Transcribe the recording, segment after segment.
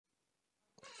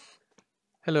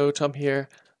Hello, Tom here.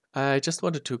 I just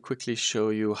wanted to quickly show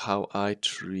you how I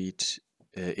treat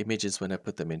images when I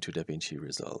put them into DaVinci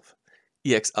Resolve.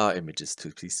 EXR images, to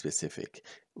be specific.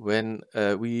 When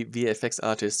we VFX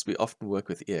artists, we often work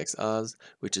with EXRs,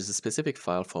 which is a specific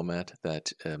file format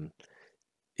that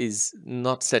is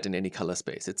not set in any color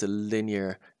space. It's a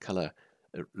linear color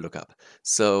lookup.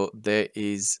 So there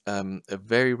is a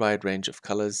very wide range of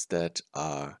colors that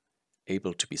are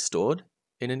able to be stored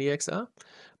in an EXR,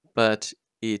 but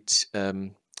it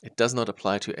does not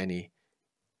apply to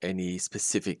any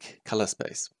specific color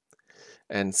space.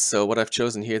 And so what I've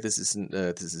chosen here, this is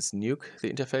Nuke,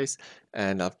 the interface,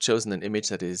 and I've chosen an image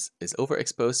that is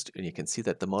overexposed, and you can see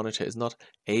that the monitor is not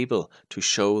able to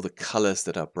show the colors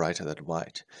that are brighter than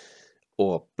white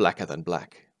or blacker than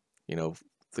black. You know,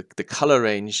 the color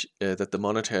range that the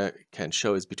monitor can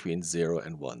show is between 0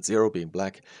 and 1, 0 being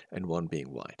black and 1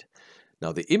 being white.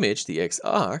 Now the image, the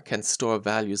EXR, can store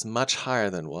values much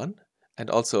higher than 1 and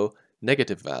also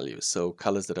negative values, so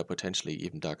colors that are potentially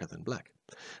even darker than black.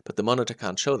 But the monitor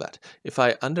can't show that. If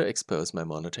I underexpose my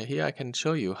monitor here, I can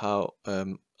show you how a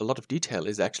lot of detail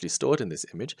is actually stored in this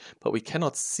image, but we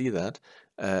cannot see that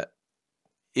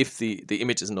if the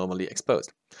image is normally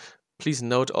exposed. Please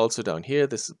note also down here,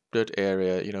 this dirt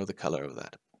area, you know, the color of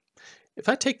that. If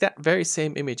I take that very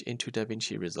same image into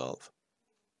DaVinci Resolve,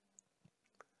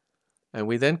 and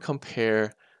we then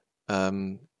compare,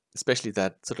 especially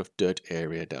that sort of dirt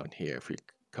area down here. If we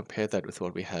compare that with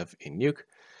what we have in Nuke,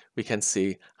 we can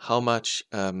see how much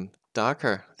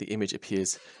darker the image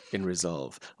appears in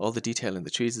Resolve. All the detail in the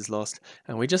trees is lost,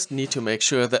 and we just need to make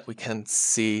sure that we can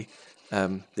see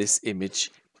this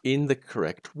image in the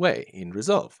correct way in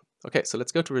Resolve. Okay, so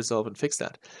let's go to Resolve and fix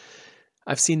that.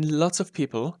 I've seen lots of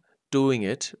people doing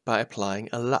it by applying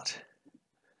a LUT.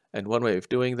 And one way of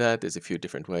doing that, there's a few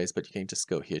different ways, but you can just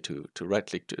go here to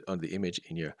right-click on the image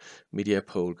in your media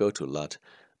pool, go to LUT,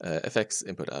 FX,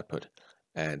 input, output,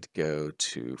 and go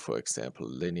to, for example,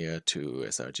 linear to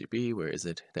sRGB. Where is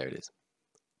it? There it is.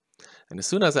 And as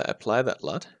soon as I apply that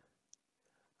LUT,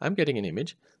 I'm getting an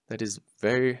image that is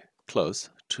very close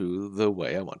to the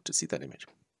way I want to see that image.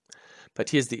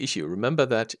 But here's the issue. Remember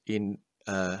that in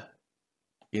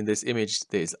this image,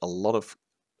 there's a lot of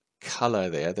color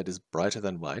there that is brighter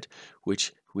than white,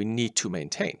 which we need to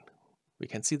maintain. We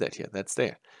can see that here, that's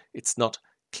there. It's not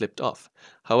clipped off.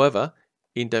 However,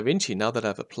 in DaVinci, now that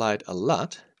I've applied a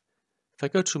LUT, if I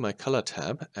go to my color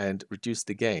tab and reduce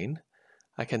the gain,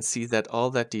 I can see that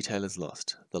all that detail is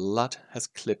lost. The LUT has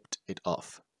clipped it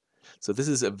off. So this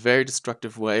is a very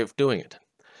destructive way of doing it.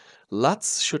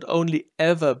 LUTs should only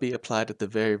ever be applied at the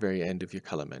very, very end of your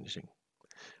color managing.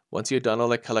 Once you've done all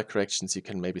the color corrections, you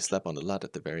can maybe slap on a LUT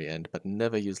at the very end, but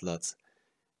never use LUTs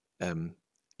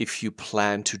if you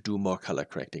plan to do more color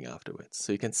correcting afterwards.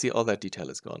 So you can see all that detail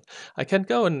is gone. I can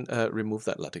go and remove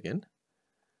that LUT again.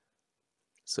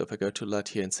 So if I go to LUT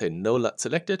here and say no LUT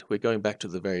selected, we're going back to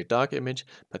the very dark image.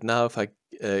 But now if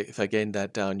I gain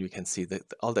that down, you can see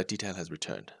that all that detail has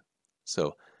returned.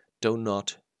 So do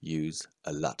not use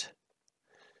a LUT.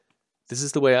 This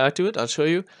is the way I do it. I'll show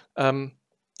you. I'm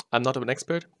not an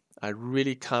expert. I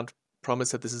really can't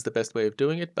promise that this is the best way of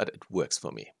doing it, but it works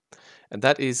for me. And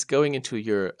that is going into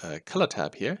your color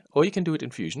tab here, or you can do it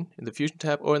in Fusion, in the Fusion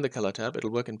tab or in the color tab.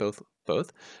 It'll work in both.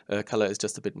 Color is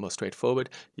just a bit more straightforward.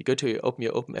 You go to your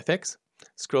OpenFX,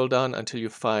 scroll down until you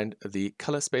find the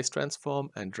color space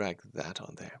transform and drag that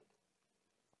on there.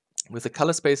 With the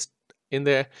color space in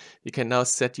there, you can now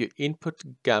set your input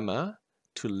gamma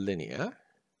to linear,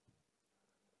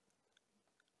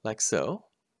 like so.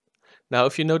 Now,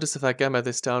 if you notice, if I gamma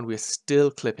this down, we're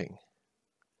still clipping.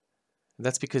 And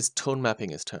that's because tone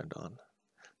mapping is turned on.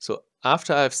 So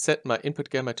after I've set my input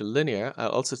gamma to linear, I'll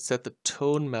also set the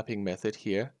tone mapping method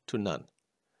here to none.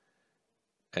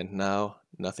 And now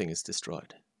nothing is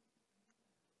destroyed.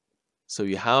 So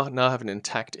you now have an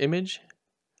intact image.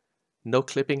 No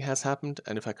clipping has happened.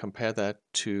 And if I compare that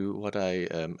to what I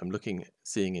am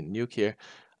seeing in Nuke here,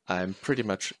 I'm pretty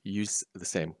much use the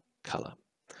same color.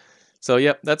 So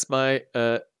yeah, that's my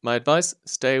my advice.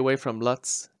 Stay away from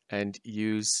LUTs and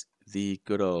use the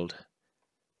good old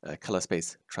color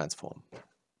space transform.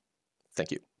 Thank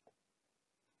you.